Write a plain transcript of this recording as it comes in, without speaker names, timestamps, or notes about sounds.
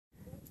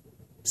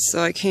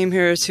So I came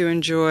here to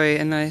enjoy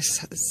a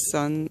nice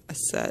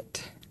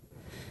sunset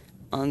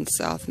on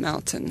South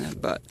Mountain,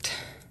 but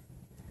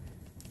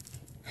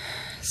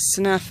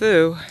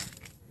snafu,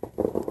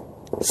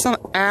 some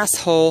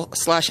asshole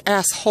 /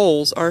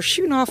 assholes are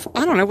shooting off,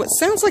 I don't know, what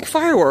sounds like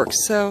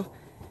fireworks, so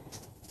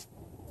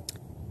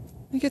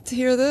I get to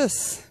hear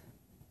this,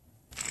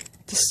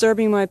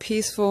 disturbing my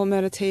peaceful,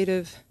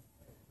 meditative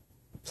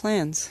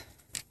plans.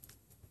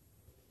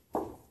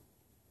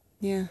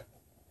 Yeah.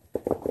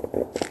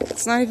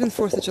 It's not even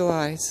 4th of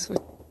July, it's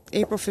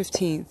April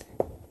 15th.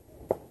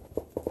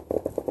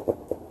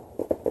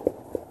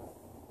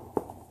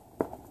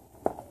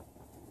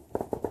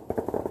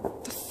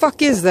 The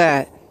fuck is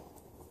that?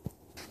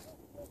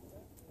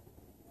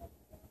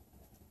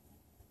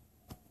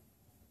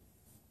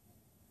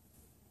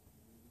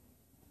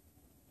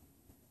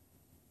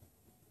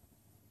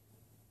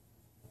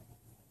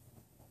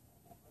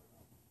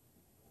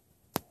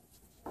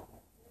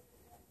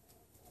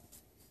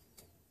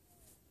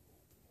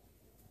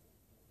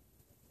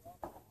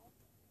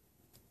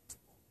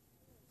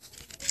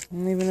 I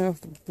don't even know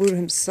if the Buddha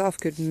himself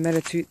could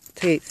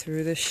meditate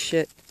through this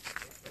shit.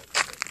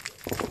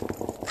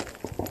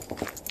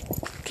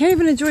 Can't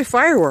even enjoy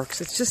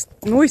fireworks. It's just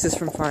noises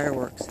from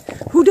fireworks.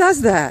 Who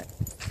does that?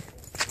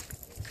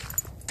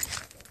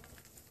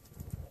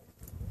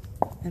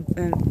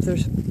 And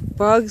there's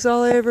bugs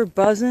all over,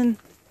 buzzing.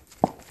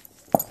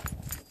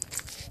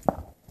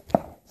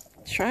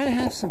 Try to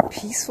have some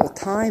peaceful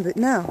time, but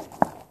no.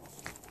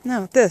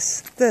 No,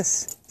 this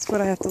is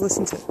what I have to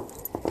listen to.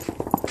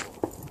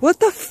 What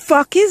the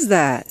fuck is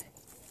that?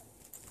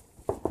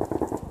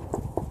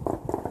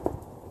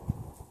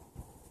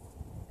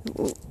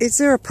 Is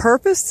there a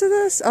purpose to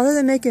this other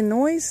than making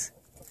noise?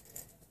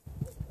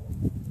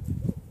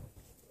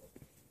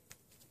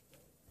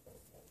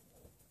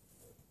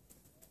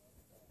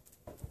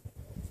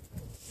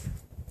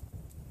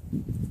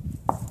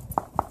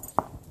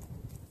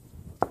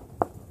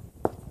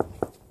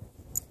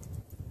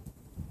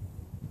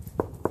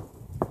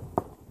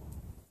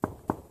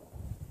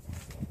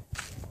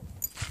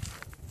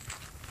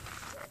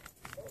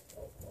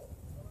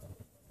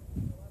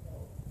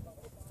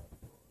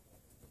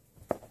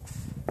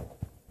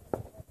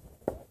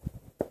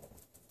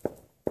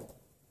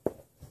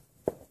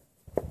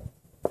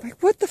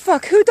 Like, what the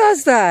fuck? Who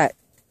does that?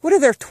 What are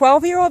there,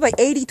 12-year-olds? Like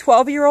 80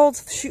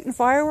 12-year-olds shooting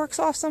fireworks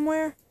off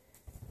somewhere?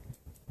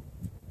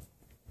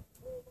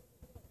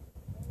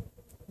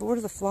 Lord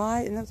of the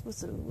Flies? And that's,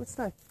 what's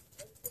that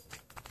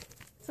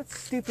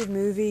stupid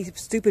movie,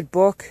 stupid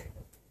book?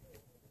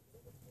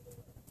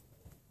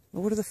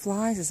 Lord of the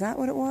Flies? Is that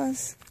what it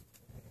was?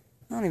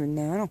 I don't even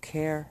know. I don't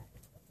care.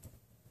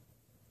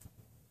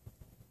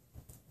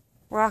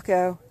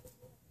 Rocco,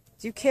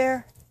 do you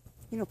care?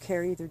 You don't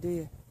care either, do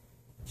you?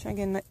 Try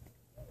again. I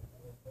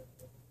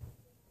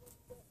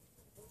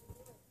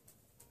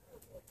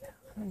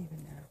don't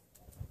even know.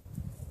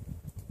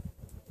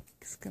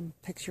 Some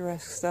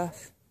picturesque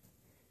stuff.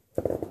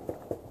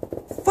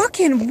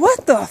 Fucking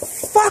what the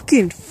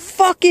fucking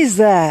fuck is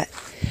that?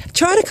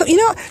 Try to, you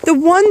know, the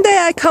one day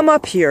I come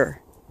up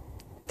here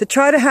to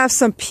try to have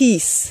some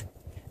peace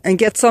and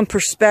get some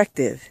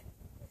perspective.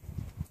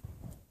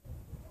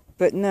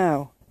 But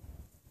no.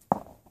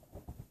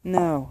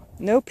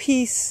 No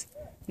peace.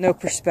 No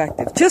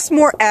perspective. Just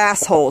more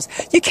assholes.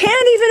 You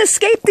can't even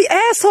escape the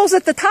assholes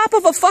at the top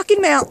of a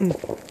fucking mountain.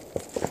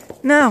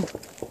 No,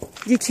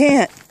 you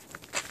can't.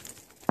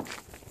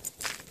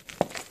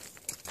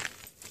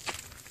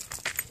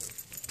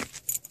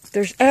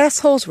 There's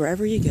assholes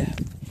wherever you go.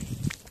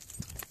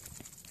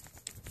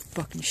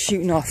 Fucking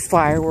shooting off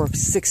fireworks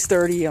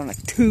 6:30 on a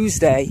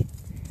Tuesday.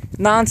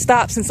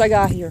 Non-stop since I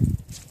got here.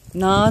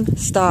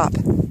 Non-stop.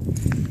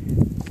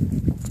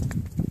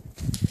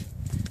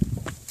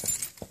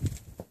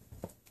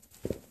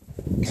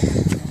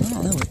 I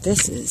don't know what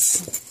this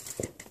is.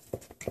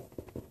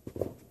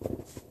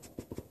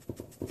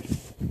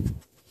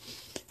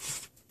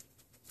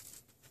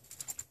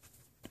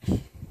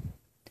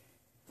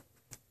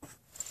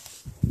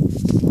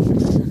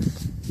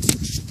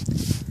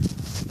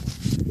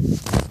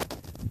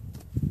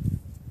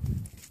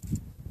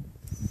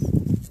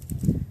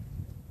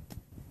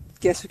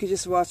 Guess we could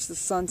just watch the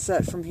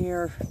sunset from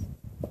here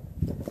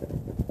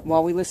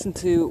while we listen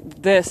to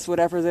this,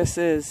 whatever this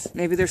is.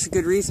 Maybe there's a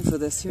good reason for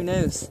this. Who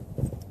knows?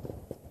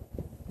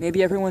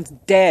 Maybe everyone's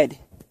dead.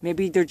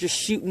 Maybe they're just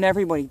shooting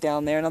everybody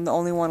down there and I'm the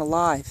only one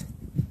alive.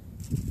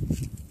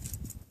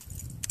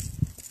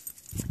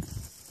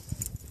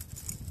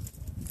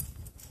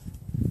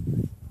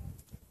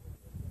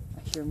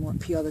 I hear more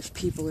there's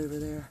people over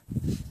there.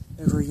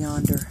 Over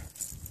yonder.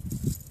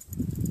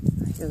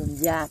 I hear them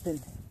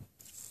yapping.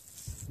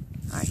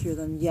 I hear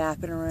them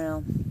yapping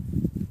around.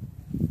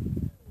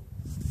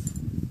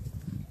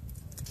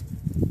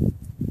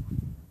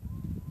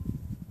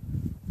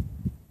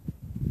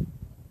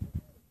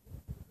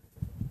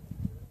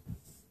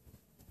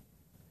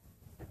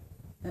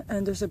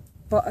 And there's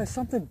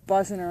something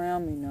buzzing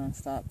around me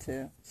nonstop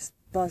too. Just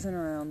buzzing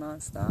around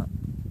nonstop.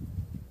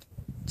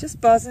 Just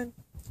buzzing.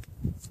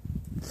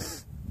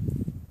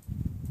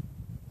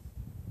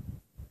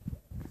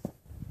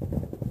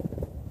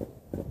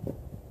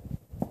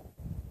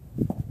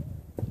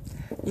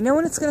 You know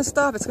when it's going to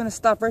stop? It's going to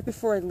stop right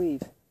before I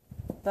leave.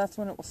 That's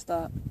when it will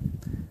stop.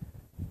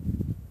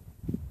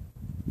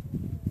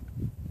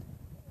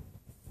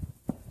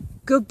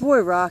 Good boy,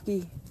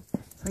 Rocky.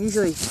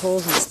 Usually he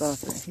pulls and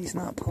stuff, but he's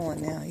not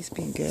pulling now. He's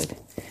being good.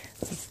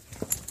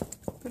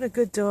 What a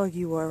good dog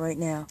you are right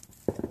now.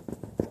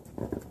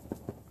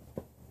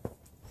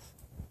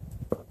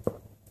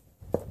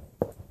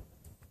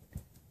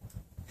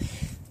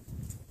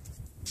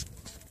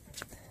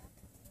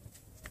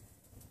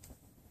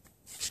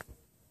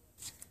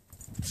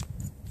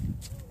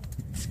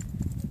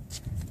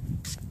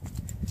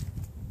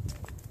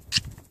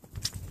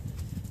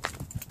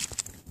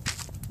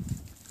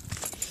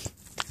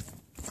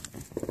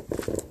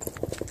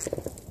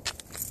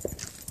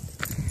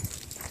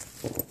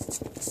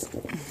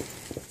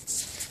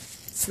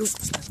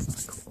 Oops, that's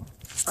not cool.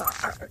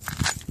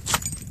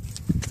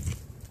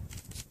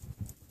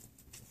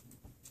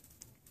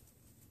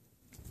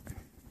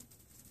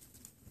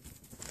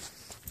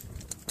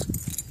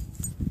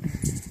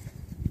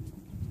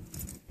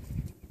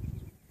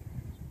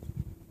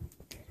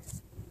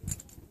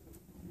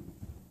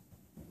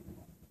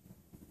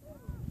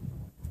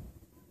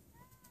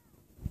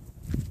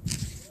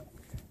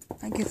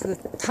 I get to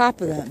the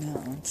top of that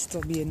mountain and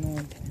still be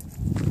annoyed.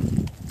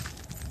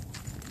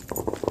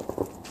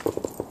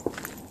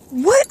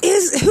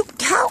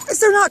 How is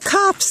there not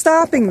cops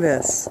stopping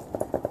this?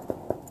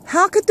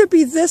 How could there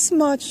be this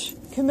much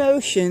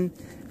commotion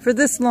for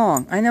this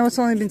long? I know it's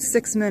only been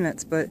 6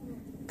 minutes, but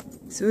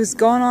so it was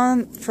gone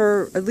on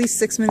for at least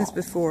 6 minutes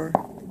before.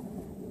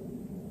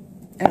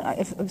 And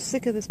I'm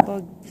sick of this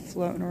bug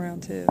floating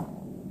around too.